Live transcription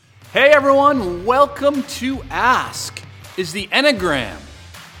Hey everyone, welcome to Ask. Is the Enneagram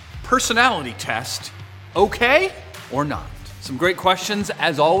personality test okay or not? Some great questions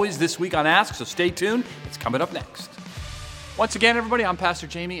as always this week on Ask, so stay tuned. It's coming up next. Once again, everybody, I'm Pastor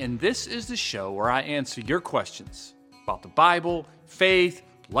Jamie, and this is the show where I answer your questions about the Bible, faith,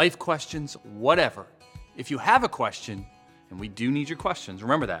 life questions, whatever. If you have a question, and we do need your questions,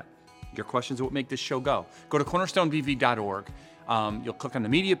 remember that. Your questions are what make this show go. Go to cornerstonebv.org. You'll click on the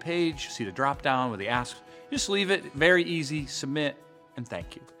media page, see the drop down with the ask. Just leave it, very easy, submit, and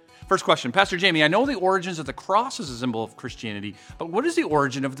thank you. First question, Pastor Jamie, I know the origins of the cross is a symbol of Christianity, but what is the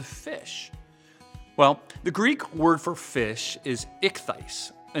origin of the fish? Well, the Greek word for fish is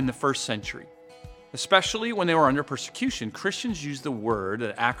ichthys in the first century. Especially when they were under persecution, Christians used the word,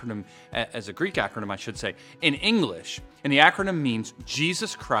 an acronym, as a Greek acronym, I should say, in English. And the acronym means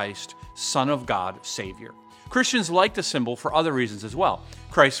Jesus Christ, Son of God, Savior. Christians like the symbol for other reasons as well.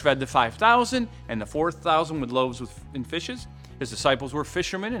 Christ fed the 5,000 and the 4,000 with loaves and fishes. His disciples were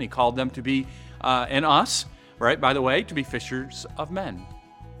fishermen, and he called them to be, and us, right, by the way, to be fishers of men.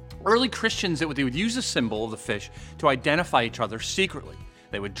 Early Christians, they would use the symbol of the fish to identify each other secretly.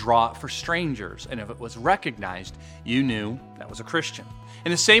 They would draw it for strangers, and if it was recognized, you knew that was a Christian.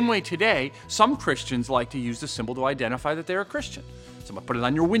 In the same way today, some Christians like to use the symbol to identify that they're a Christian. Someone put it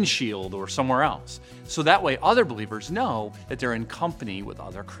on your windshield or somewhere else. So that way other believers know that they're in company with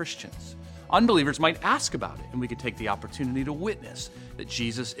other Christians. Unbelievers might ask about it, and we could take the opportunity to witness that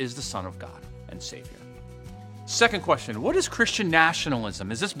Jesus is the Son of God and Savior. Second question, what is Christian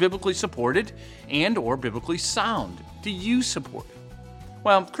nationalism? Is this biblically supported and or biblically sound? Do you support it?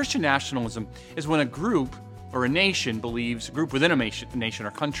 Well, Christian nationalism is when a group or a nation believes, a group within a nation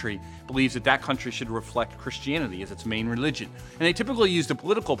or country believes that that country should reflect Christianity as its main religion. And they typically use the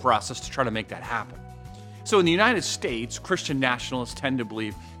political process to try to make that happen. So in the United States, Christian nationalists tend to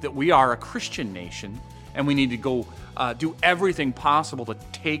believe that we are a Christian nation and we need to go do everything possible to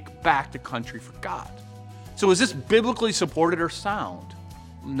take back the country for God. So is this biblically supported or sound?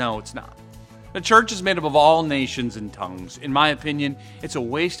 No, it's not. The church is made up of all nations and tongues. In my opinion, it's a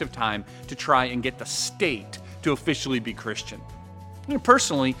waste of time to try and get the state to officially be Christian.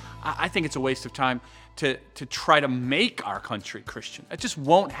 Personally, I think it's a waste of time to try to make our country Christian. It just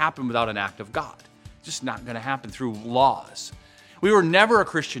won't happen without an act of God. It's just not going to happen through laws. We were never a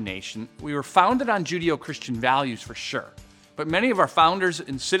Christian nation. We were founded on Judeo-Christian values for sure. But many of our founders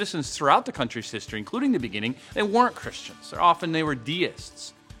and citizens throughout the country's history, including the beginning, they weren't Christians. Often they were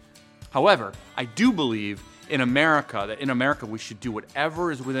deists. However, I do believe in America that in America we should do whatever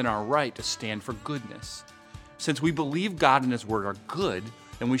is within our right to stand for goodness. Since we believe God and His Word are good,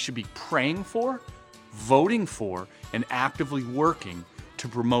 then we should be praying for, voting for, and actively working to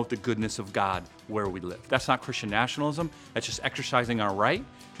promote the goodness of God where we live. That's not Christian nationalism. That's just exercising our right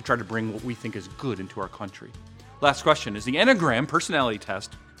to try to bring what we think is good into our country. Last question, is the Enneagram personality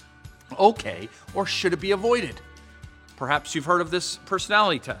test okay or should it be avoided? Perhaps you've heard of this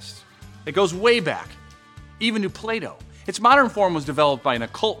personality test. It goes way back, even to Plato. Its modern form was developed by an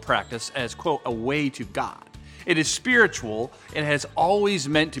occult practice as, quote, a way to God. It is spiritual and has always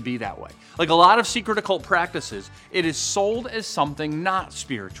meant to be that way. Like a lot of secret occult practices, it is sold as something not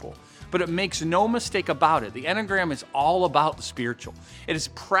spiritual, but it makes no mistake about it. The Enneagram is all about the spiritual. It is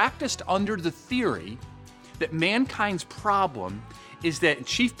practiced under the theory that mankind's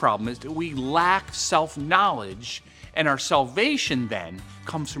chief problem is that we lack self-knowledge, and our salvation then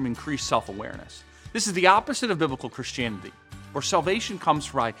comes from increased self-awareness. This is the opposite of biblical Christianity, where salvation comes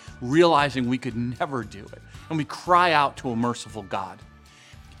by realizing we could never do it, and we cry out to a merciful God.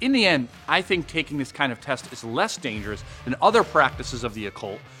 In the end, I think taking this kind of test is less dangerous than other practices of the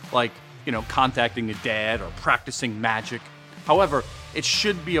occult, like, contacting the dead or practicing magic. However, it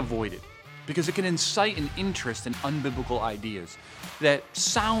should be avoided because it can incite an interest in unbiblical ideas that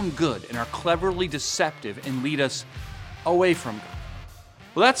sound good and are cleverly deceptive and lead us away from God.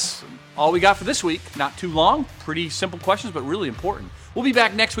 Well, that's all we got for this week. Not too long, pretty simple questions, but really important. We'll be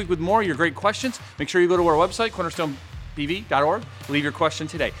back next week with more of your great questions. Make sure you go to our website, cornerstonebv.org. Leave your question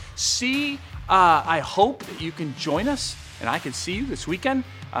today. I hope that you can join us, and I can see you this weekend,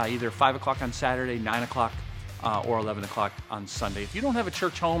 either 5 o'clock on Saturday, 9 o'clock, or 11 o'clock on Sunday. If you don't have a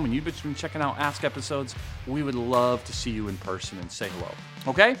church home and you've been checking out Ask episodes, we would love to see you in person and say hello.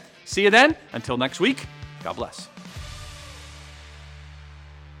 Okay? See you then. Until next week, God bless.